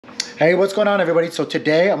Hey, what's going on, everybody? So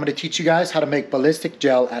today I'm going to teach you guys how to make ballistic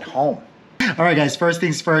gel at home. All right, guys, first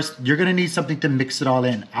things first, you're going to need something to mix it all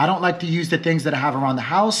in. I don't like to use the things that I have around the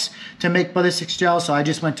house to make ballistic gel, so I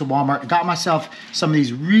just went to Walmart and got myself some of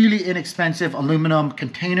these really inexpensive aluminum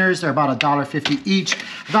containers. They're about $1.50 each.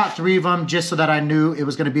 I got 3 of them just so that I knew it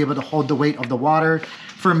was going to be able to hold the weight of the water.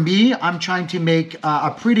 For me, I'm trying to make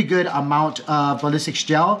a pretty good amount of ballistic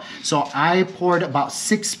gel. So I poured about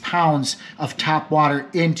 6 pounds of tap water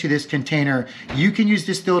into this container. You can use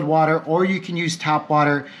distilled water or you can use tap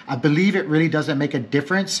water. I believe it really doesn't make a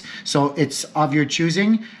difference. So it's of your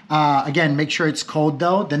choosing. Again, make sure it's cold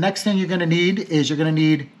though. The next thing you're gonna need is you're gonna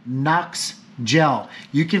need Knox gel.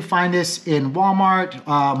 You can find this in Walmart,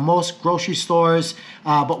 most grocery stores,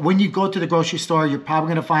 but when you go to the grocery store, you're probably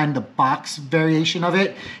gonna find the box variation of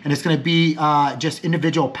it, and it's gonna be just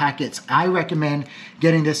individual packets. I recommend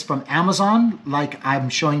getting this from Amazon, like I'm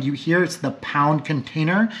showing you here. It's the pound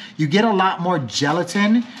container. You get a lot more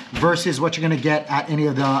gelatin versus what you're gonna get at any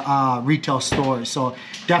of the retail stores. So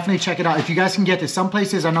definitely check it out. If you guys can get this, some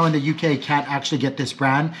places I know in the UK can't actually get this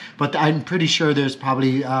brand, but I'm pretty sure there's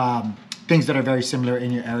probably things that are very similar in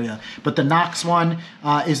your area. But the Knox one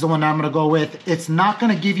is the one I'm gonna go with. It's not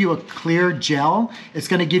gonna give you a clear gel. It's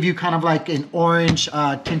gonna give you kind of like an orange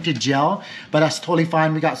tinted gel, but that's totally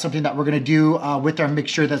fine. We got something that we're gonna do with our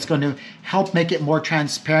mixture that's gonna help make it more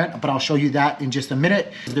transparent, but I'll show you that in just a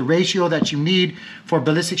minute. The ratio that you need for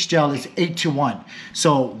ballistic gel is 8:1.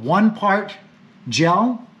 So 1 part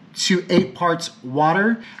gel to 8 parts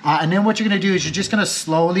water. And then what you're gonna do is you're just gonna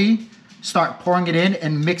slowly start pouring it in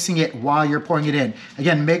and mixing it while you're pouring it in.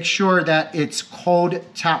 Again, make sure that it's cold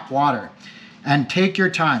tap water and take your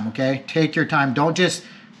time, okay? Take your time. Don't just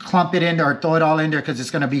clump it in there or throw it all in there because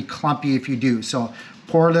it's gonna be clumpy if you do. So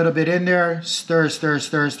pour a little bit in there, stir, stir,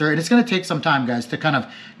 stir, stir. And it's gonna take some time, guys, to kind of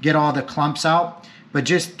get all the clumps out, but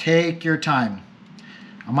just take your time.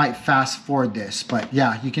 I might fast forward this, but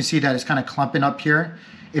yeah, you can see that it's kind of clumping up here.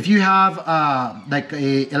 If you have like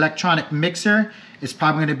a electronic mixer, it's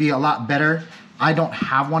probably gonna be a lot better. I don't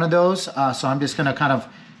have one of those, so I'm just gonna kind of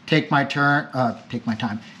take my time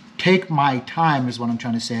is what I'm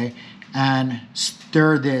trying to say, and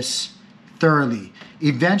stir this thoroughly.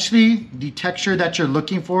 Eventually, the texture that you're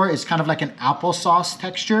looking for is kind of like an applesauce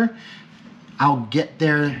texture. I'll get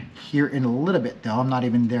there here in a little bit though, I'm not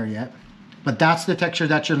even there yet. But that's the texture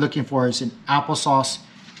that you're looking for, is an applesauce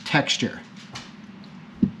texture.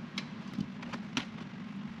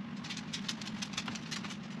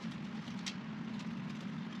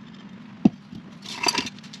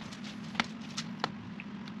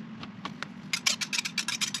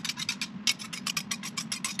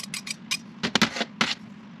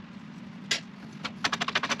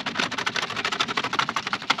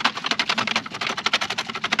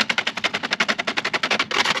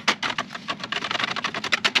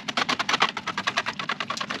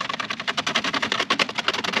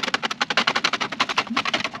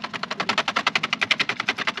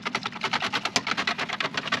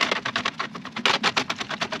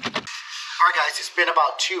 It's been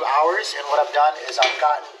about 2 hours, and what I've done is I've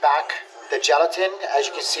gotten back the gelatin. As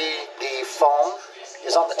you can see, the foam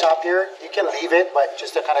is on the top here. You can leave it, but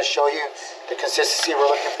just to kind of show you the consistency we're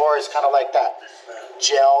looking for is kind of like that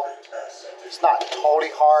gel. It's not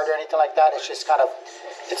totally hard or anything like that. It's just kind of,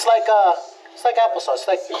 it's like applesauce. It's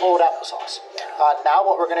like cold applesauce. Now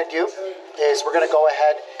what we're gonna do is we're gonna go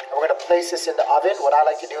ahead and we're gonna place this in the oven. What I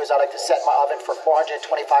like to do is I like to set my oven for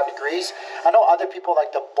 425 degrees. I know other people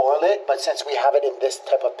like to boil it, but since we have it in this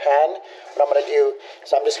type of pan, what I'm gonna do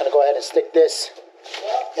is I'm just gonna go ahead and stick this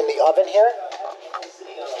in the oven here.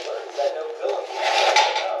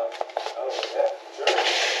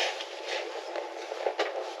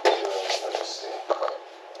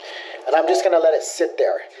 And I'm just gonna let it sit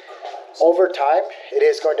there. Over time, it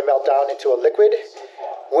is going to melt down into a liquid.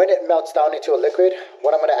 When it melts down into a liquid,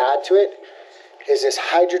 what I'm gonna add to it is this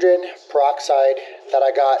hydrogen peroxide that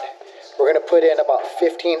I got. We're gonna put in about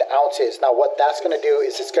 15 ounces. Now what that's gonna do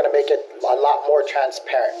is it's gonna make it a lot more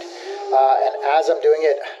transparent. And as I'm doing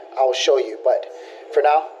it, I'll show you, but for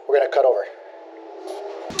now, we're gonna cut over.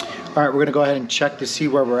 All right, we're gonna go ahead and check to see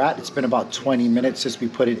where we're at. It's been about 20 minutes since we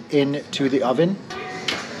put it into the oven.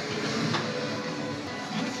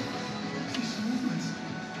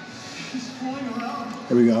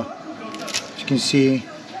 There we go. As you can see,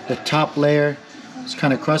 the top layer is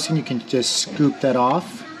kind of crusty, and you can just scoop that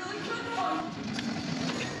off.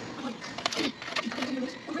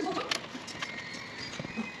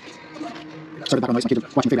 Sorry about the background noise, my kids are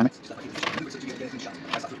watching favorite anime.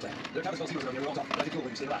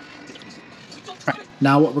 Right.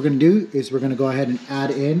 Now what we're going to do is we're going to go ahead and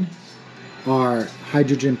add in our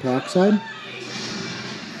hydrogen peroxide.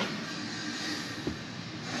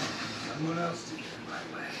 Someone else did it my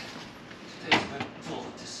way. Today's been full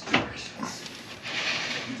of distortions.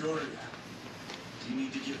 Midoriya, you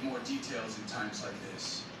need to give more details in times like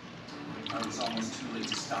this. I was almost too late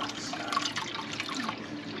to stop this guy.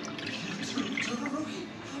 Todoroki,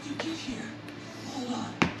 how'd you get here? Hold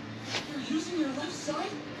on. You're using your left side?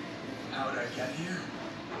 How'd I get here?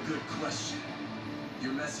 Good question.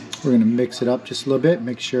 Your message. We're going to mix it up just a little bit,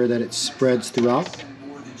 make sure that it spreads throughout.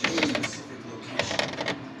 More than just a specific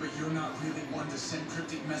location. But you're not really one to send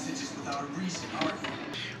cryptic messages without a reason, are you?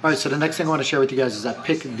 Alright, so the next thing I want to share with you guys is I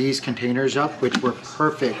picked these containers up, which were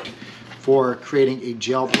perfect for creating a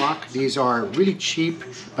gel block. These are really cheap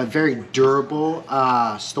but very durable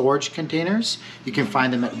storage containers. You can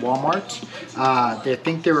find them at Walmart. I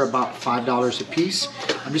think they're about $5 a piece.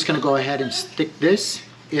 I'm just going to go ahead and stick this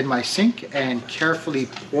in my sink and carefully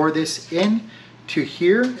pour this in to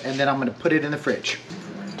here, and then I'm going to put it in the fridge.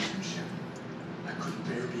 I couldn't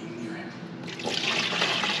bear being near him.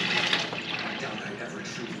 I doubt I ever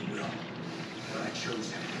truly will. But I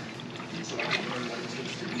chose him. So I can learn what it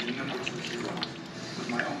takes to be the number 2 hero. With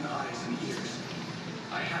my own eyes and ears.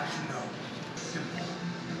 I have to know. Simple.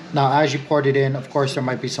 Now as you poured it in, of course there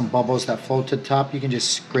might be some bubbles that float to the top. You can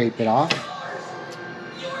just scrape it off.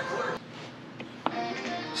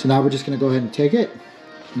 So now we're just going to go ahead and take it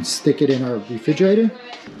and stick it in our refrigerator.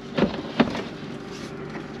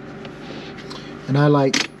 And I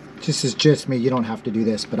like, this is just me, you don't have to do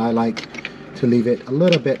this, but I like to leave it a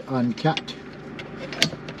little bit uncapped.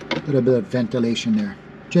 A little bit of ventilation there,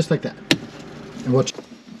 just like that. And we'll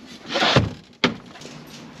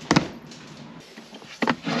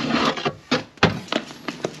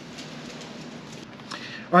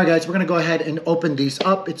Alright guys, we're going to go ahead and open these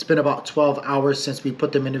up. It's been about 12 hours since we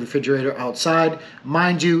put them in the refrigerator outside.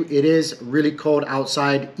 Mind you, it is really cold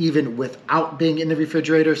outside even without being in the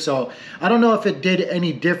refrigerator. So I don't know if it did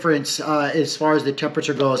any difference as far as the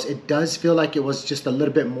temperature goes. It does feel like it was just a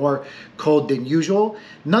little bit more cold than usual.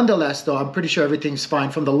 Nonetheless though, I'm pretty sure everything's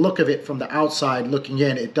fine. From the look of it, from the outside looking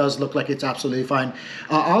in, it does look like it's absolutely fine.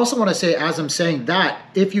 I also want to say, as I'm saying that,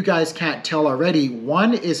 if you guys can't tell already,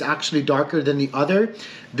 one is actually darker than the other.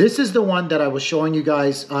 This is the one that I was showing you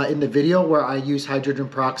guys in the video where I use hydrogen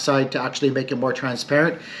peroxide to actually make it more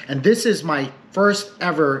transparent. And this is my first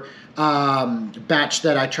ever batch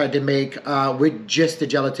that I tried to make with just the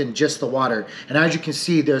gelatin, just the water. And as you can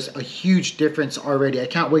see, there's a huge difference already. I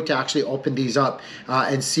can't wait to actually open these up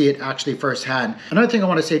and see it actually firsthand. Another thing I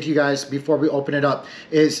want to say to you guys before we open it up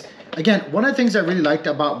is, again, one of the things I really liked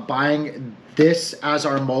about buying this as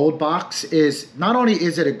our mold box is not only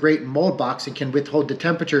is it a great mold box, it can withhold the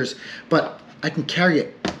temperatures, but I can carry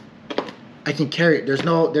it. I can carry it.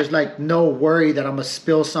 There's like no worry that I'm gonna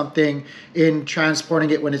spill something in transporting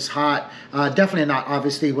it when it's hot. Definitely not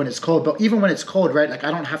obviously when it's cold, but even when it's cold, right? Like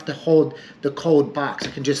I don't have to hold the cold box.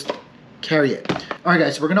 I can just carry it. All right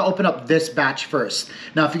guys, so we're gonna open up this batch first.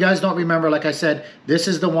 Now if you guys don't remember, like I said, this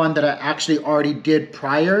is the one that I actually already did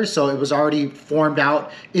prior, so it was already formed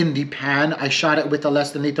out in the pan. I shot it with a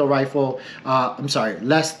less than lethal rifle,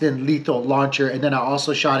 less than lethal launcher, and then I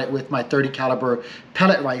also shot it with my 30 caliber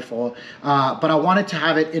pellet rifle, but I wanted to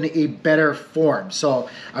have it in a better form. So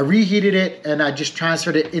I reheated it and I just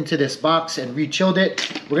transferred it into this box and re-chilled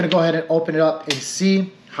it. We're gonna go ahead and open it up and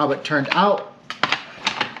see how it turned out.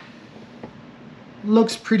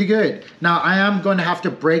 Looks pretty good. Now I am going to have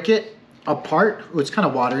to break it apart. Oh, it's kind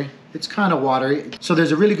of watery. It's kind of watery. So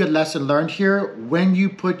there's a really good lesson learned here. When you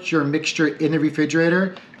put your mixture in the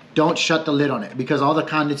refrigerator, don't shut the lid on it, because all the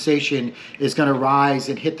condensation is going to rise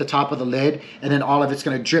and hit the top of the lid, and then all of it's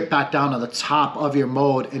going to drip back down on the top of your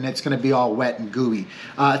mold, and it's going to be all wet and gooey.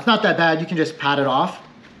 It's not that bad. You can just pat it off,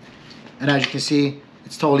 and as you can see,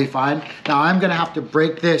 it's totally fine. Now I'm going to have to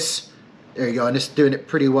break this. There you go, and it's doing it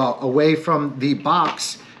pretty well away from the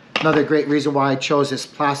box. Another great reason why I chose this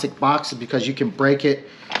plastic box is because you can break it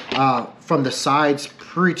from the sides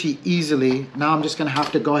pretty easily. Now I'm just gonna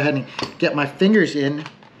have to go ahead and get my fingers in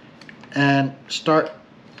and start,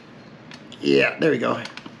 yeah, there we go.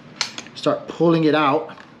 Start pulling it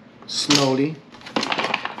out slowly.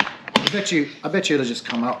 I bet you it'll just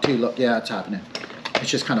come out too. Look, yeah, it's happening. It's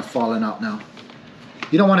just kind of falling out now.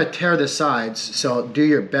 You don't want to tear the sides, so do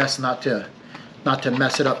your best not to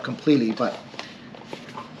mess it up completely, but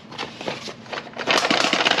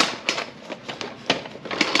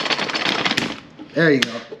there you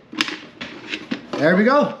go. There we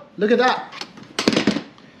go. Look at that.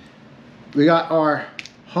 We got our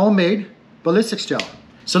homemade ballistics gel.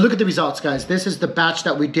 So look at the results, guys. This is the batch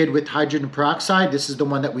that we did with hydrogen peroxide. This is the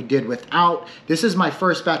one that we did without. This is my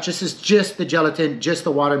first batch. This is just the gelatin, just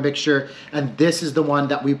the water mixture. And this is the one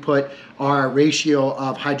that we put our ratio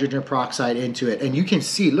of hydrogen peroxide into it. And you can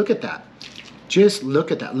see, look at that. Just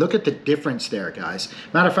look at that. Look at the difference there, guys.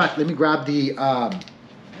 Matter of fact, let me grab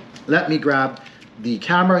the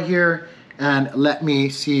camera here and let me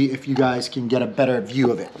see if you guys can get a better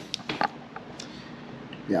view of it.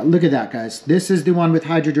 Yeah, look at that, guys. This is the one with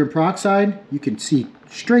hydrogen peroxide. You can see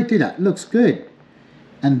straight through that. It looks good.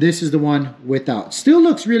 And this is the one without. Still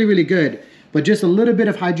looks really, really good, but just a little bit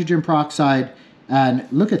of hydrogen peroxide. And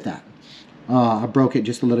look at that. I broke it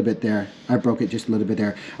just a little bit there. I broke it just a little bit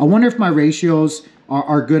there. I wonder if my ratios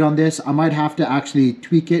are good on this. I might have to actually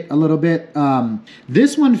tweak it a little bit.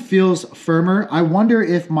 This one feels firmer. I wonder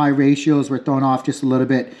if my ratios were thrown off just a little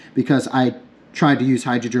bit because I tried to use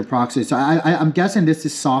hydrogen peroxide. So I'm guessing this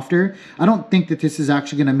is softer. I don't think that this is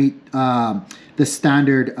actually going to meet the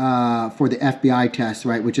standard for the FBI test,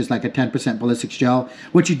 right? Which is like a 10% ballistics gel.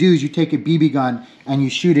 What you do is you take a BB gun and you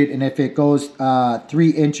shoot it, and if it goes 3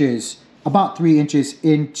 inches, about 3 inches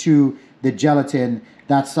into the gelatin,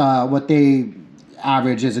 that's what they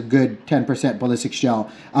average as a good 10% ballistics gel.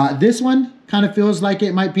 This one kind of feels like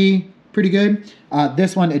it might be pretty good.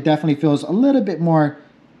 This one, it definitely feels a little bit more.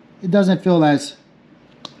 It doesn't feel as,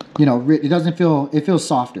 you know, it doesn't feel, it feels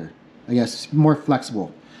softer, I guess, more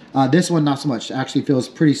flexible. This one, not so much. It actually feels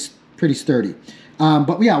pretty sturdy.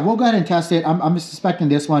 But yeah, we'll go ahead and test it. I'm suspecting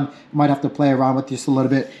this one might have to play around with this a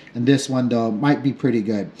little bit. And this one, though, might be pretty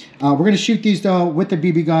good. We're going to shoot these, though, with the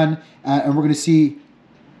BB gun. And we're going to see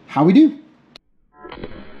how we do.